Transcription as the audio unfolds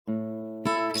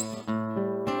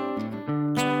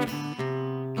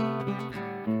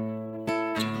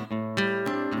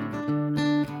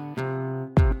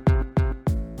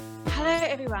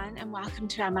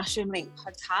to our MushroomLink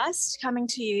podcast, coming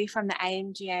to you from the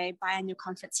AMGA Biannual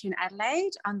Conference here in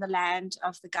Adelaide on the land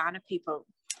of the Kaurna people.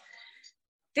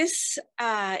 This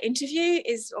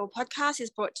podcast is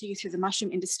brought to you through the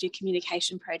mushroom industry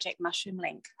communication project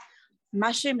MushroomLink.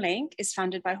 MushroomLink is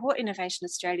funded by Hort Innovation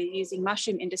Australia using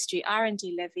mushroom industry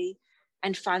R&D levy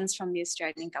and funds from the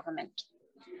Australian government.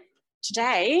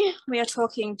 Today, we are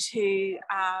talking to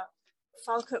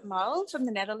Folkert Moll from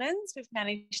the Netherlands. We've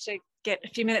managed to get a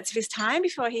few minutes of his time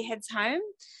before he heads home.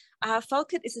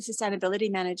 Folkert is a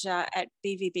sustainability manager at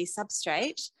BVB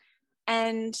Substrate.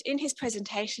 And in his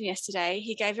presentation yesterday,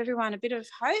 he gave everyone a bit of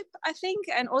hope, I think,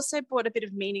 and also brought a bit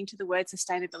of meaning to the word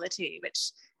sustainability,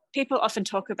 which people often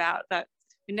talk about, but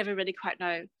we never really quite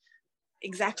know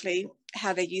exactly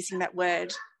how they're using that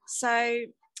word. So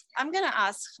I'm going to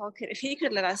ask Folkert if he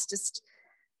could let us just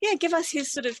give us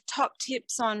his sort of top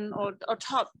tips on or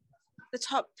the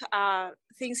top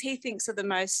things he thinks are the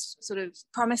most sort of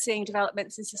promising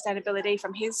developments in sustainability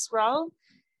from his role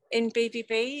in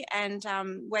BVB and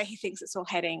where he thinks it's all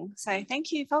heading. So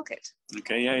thank you, Folkert.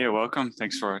 Okay, you're welcome.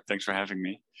 Thanks for having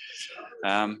me.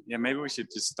 Maybe we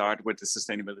should just start with the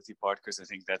sustainability part, because I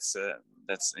think that's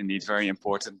indeed very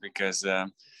important, because the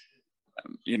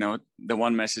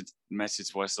one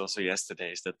message was also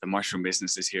yesterday is that the mushroom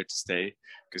business is here to stay,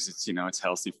 because it's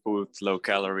healthy food, low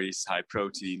calories, high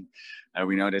protein.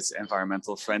 We know that's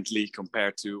environmental friendly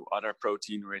compared to other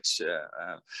protein rich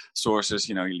sources.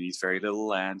 You need very little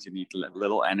land, you need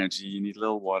little energy, you need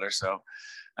little water. So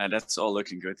that's all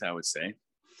looking good, I would say.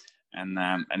 And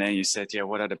then you said,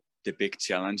 what are the big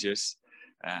challenges?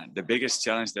 The biggest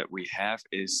challenge that we have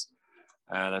is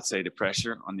let's say the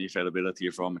pressure on the availability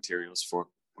of raw materials for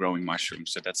growing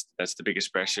mushrooms. So that's the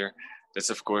biggest pressure. That's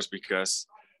of course because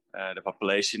the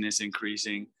population is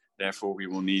increasing. Therefore, we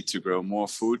will need to grow more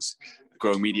food.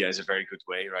 Growing media is a very good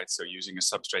way, right? So using a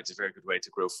substrate is a very good way to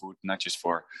grow food, not just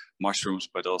for mushrooms,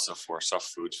 but also for soft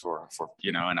foods, for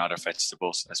and other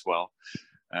vegetables as well.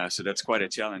 So that's quite a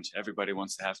challenge. Everybody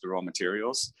wants to have the raw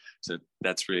materials. So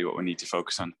that's really what we need to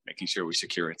focus on, making sure we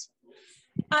secure it.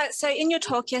 So in your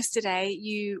talk yesterday,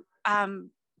 I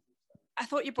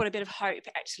thought you brought a bit of hope,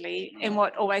 actually, in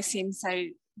what always seems so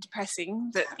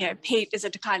depressing, that peat is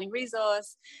a declining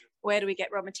resource. Where do we get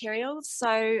raw materials?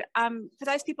 So for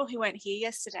those people who weren't here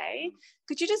yesterday,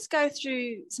 could you just go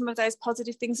through some of those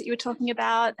positive things that you were talking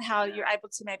about, how you're able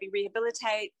to maybe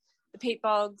rehabilitate the peat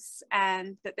bogs,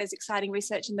 and that there's exciting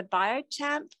research in the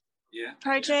BioChamp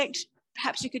project?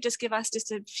 Perhaps you could just give us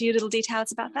just a few little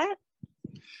details about that.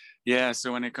 Yeah,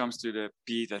 so when it comes to the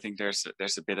peat, I think there's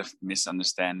a bit of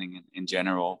misunderstanding in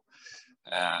general.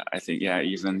 I think,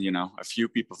 even, a few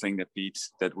people think that peat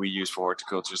that we use for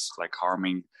horticulture is like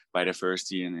harming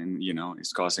biodiversity and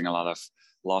is causing a lot of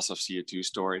loss of CO2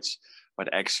 storage.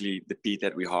 But actually, the peat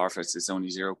that we harvest is only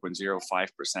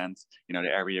 0.05%. The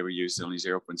area we use is only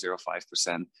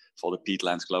 0.05% for the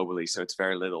peatlands globally. So it's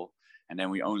very little. And then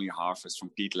we only harvest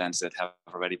from peatlands that have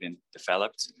already been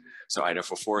developed. So either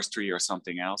for forestry or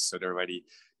something else. So they're already,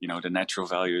 the natural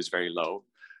value is very low.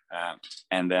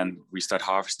 And then we start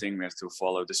harvesting. We have to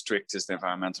follow the strictest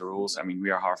environmental rules. I mean, we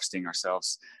are harvesting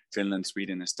ourselves, Finland,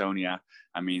 Sweden, Estonia.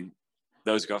 I mean,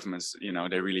 those governments,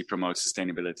 they really promote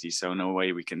sustainability. So no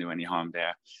way we can do any harm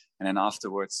there. And then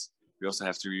afterwards, we also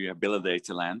have to rehabilitate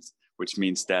the land, which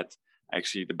means that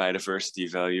actually the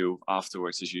biodiversity value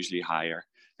afterwards is usually higher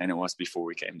than it was before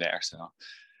we came there. So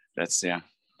that's, Yeah,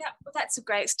 well, that's a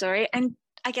great story. And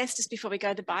I guess just before we go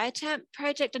to the BioChamp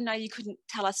project, I know you couldn't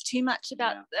tell us too much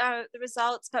about the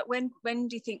results, but when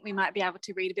do you think we might be able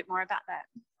to read a bit more about that?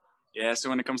 Yeah, so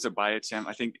when it comes to BioChamp,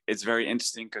 I think it's very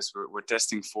interesting because we're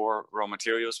testing 4 raw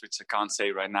materials, which I can't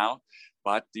say right now,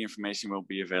 but the information will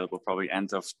be available probably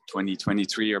end of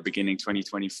 2023 or beginning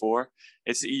 2024.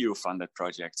 It's an EU-funded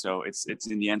project, so it's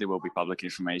in the end, it will be public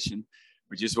information.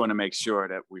 We just want to make sure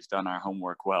that we've done our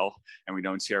homework well, and we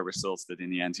don't share results that in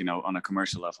the end, on a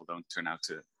commercial level, don't turn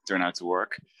out to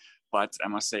work. But I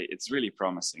must say, it's really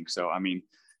promising. So, I mean,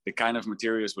 the kind of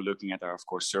materials we're looking at are, of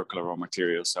course, circular raw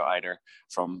materials. So either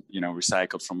from,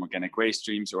 recycled from organic waste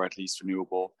streams, or at least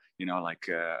renewable, like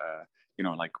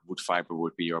wood fiber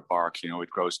would be, or bark, it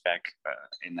grows back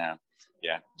in a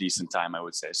decent time, I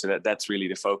would say. So that's really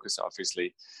the focus,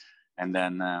 obviously. And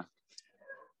then,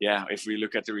 if we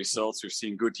look at the results, we've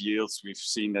seen good yields. We've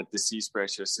seen that disease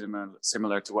pressure is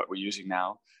similar to what we're using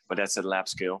now, but that's at lab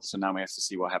scale. So now we have to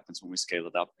see what happens when we scale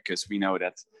it up, because we know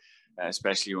that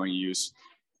especially when you use,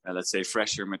 let's say,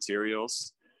 fresher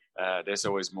materials, there's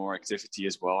always more activity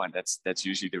as well. And that's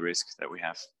usually the risk that we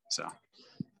have. So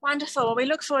Wonderful. Well, we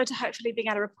look forward to hopefully being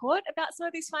able to report about some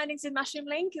of these findings in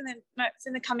MushroomLink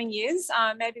in the coming years.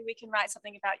 Maybe we can write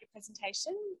something about your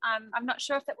presentation. I'm not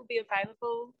sure if that will be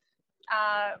available,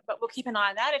 but we'll keep an eye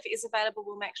on that. If it is available,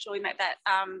 we'll make sure we make that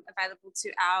available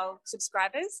to our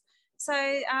subscribers.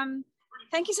 So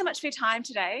thank you so much for your time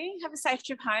today. Have a safe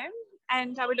trip home,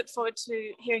 and we look forward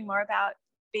to hearing more about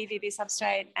BVB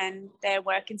Substrate and their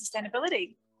work in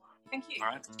sustainability. Thank you. All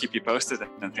right, keep you posted,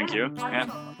 and thank you.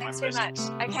 Wonderful. Thanks very much.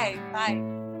 Okay,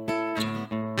 bye.